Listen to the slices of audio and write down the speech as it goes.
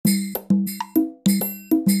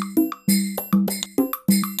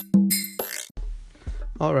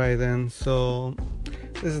All right, then. So,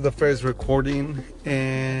 this is the first recording,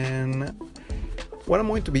 and what I'm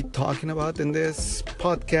going to be talking about in this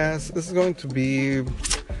podcast is going to be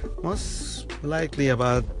most likely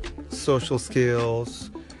about social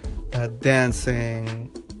skills,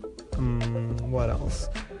 dancing, what else?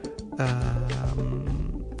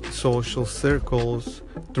 Social circles,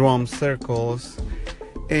 drum circles,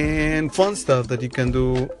 and fun stuff that you can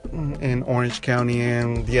do in Orange County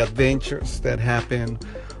and the adventures that happen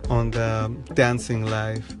on the dancing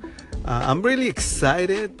life. I'm really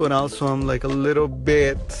excited, but also I'm like a little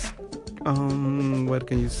bit, what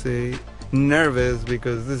can you say, nervous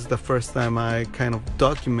because this is the first time I kind of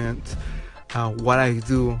document what I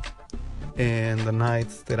do and the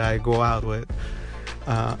nights that I go out with.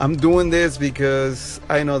 I'm doing this because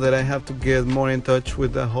I know that I have to get more in touch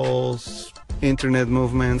with the whole internet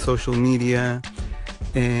movement, social media,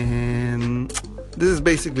 and this is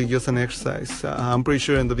basically just an exercise. I'm pretty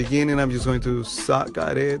sure in the beginning I'm just going to suck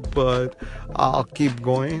at it, but I'll keep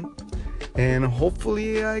going. And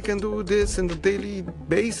hopefully I can do this on a daily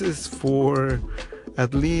basis for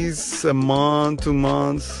at least a month, 2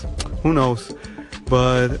 months, who knows.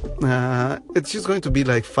 But it's just going to be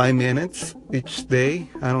like 5 minutes each day.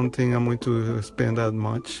 I don't think I'm going to spend that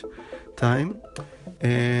much time.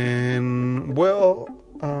 And well,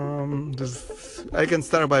 I can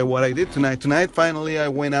start by what I did tonight. Tonight, finally, I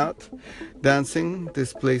went out dancing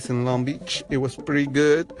this place in Long Beach. It was pretty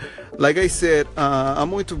good. Like I said, I'm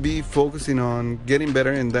going to be focusing on getting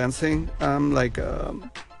better in dancing. I'm like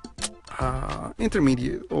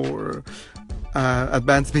intermediate or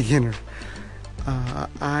advanced beginner.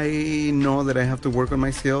 I know that I have to work on my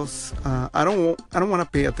skills. I don't want to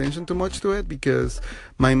pay attention too much to it because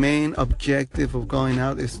my main objective of going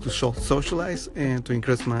out is to socialize and to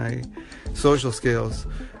increase my social skills.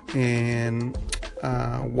 And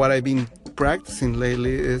what I've been practicing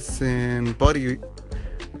lately is in body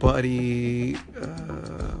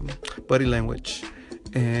language.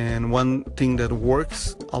 And one thing that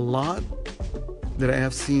works a lot that I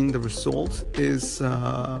have seen the results is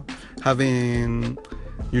having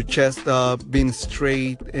your chest up, being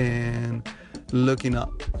straight, and looking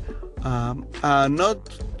up. Not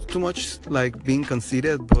too much like being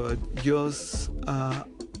conceited, but just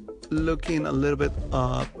looking a little bit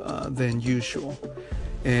up than usual.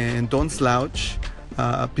 And don't slouch.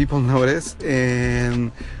 People notice.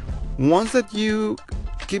 And once that you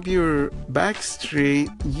keep your back straight,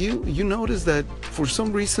 you notice that for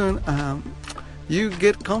some reason you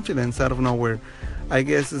get confidence out of nowhere. I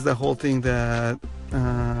guess it's the whole thing that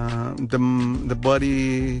the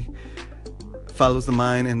body follows the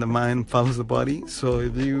mind and the mind follows the body. So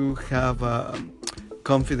if you have a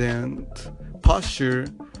confident posture,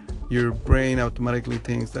 your brain automatically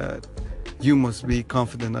thinks that you must be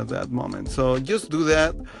confident at that moment. So just do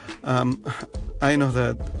that. I know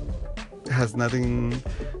that has nothing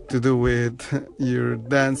to do with your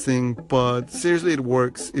dancing, but seriously it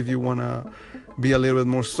works if you want to be a little bit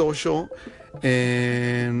more social.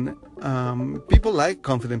 And people like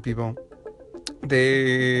confident people.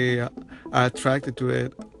 They are attracted to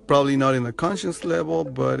it, probably not in a conscious level,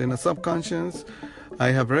 but in a subconscious. I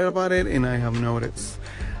have read about it and I have noticed.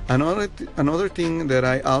 Another thing that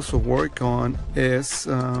I also work on is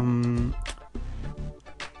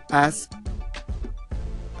ask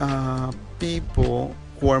people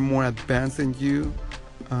who are more advanced than you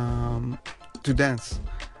to dance.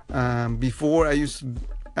 Before I used to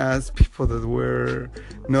ask people that were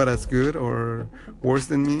not as good or worse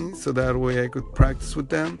than me, so that way I could practice with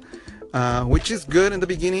them, which is good in the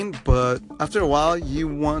beginning, but after a while you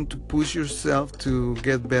want to push yourself to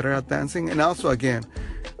get better at dancing, and also again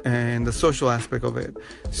and the social aspect of it.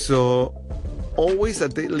 So always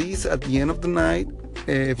at least at the end of the night,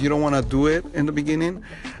 if you don't want to do it in the beginning,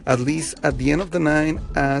 at least at the end of the night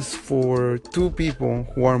ask for two people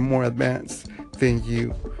who are more advanced than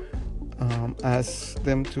you. Ask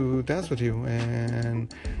them to dance with you.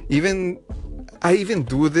 And I even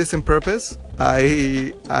do this in purpose.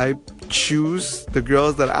 I choose the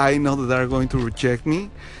girls that I know that are going to reject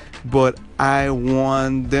me, but I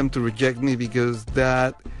want them to reject me because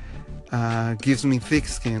that gives me thick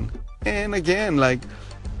skin. And again, like,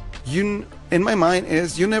 you, in my mind,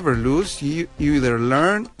 is you never lose. You either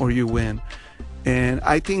learn or you win. And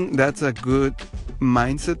I think that's a good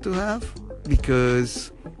mindset to have,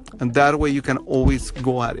 because and that way you can always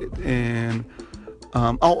go at it. And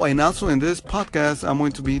and also in this podcast I'm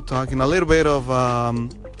going to be talking a little bit of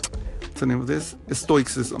what's the name of this,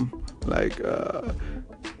 stoicism. Like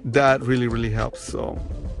that really helps. So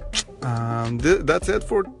that's it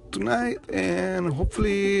for tonight, and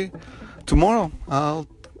hopefully tomorrow I'll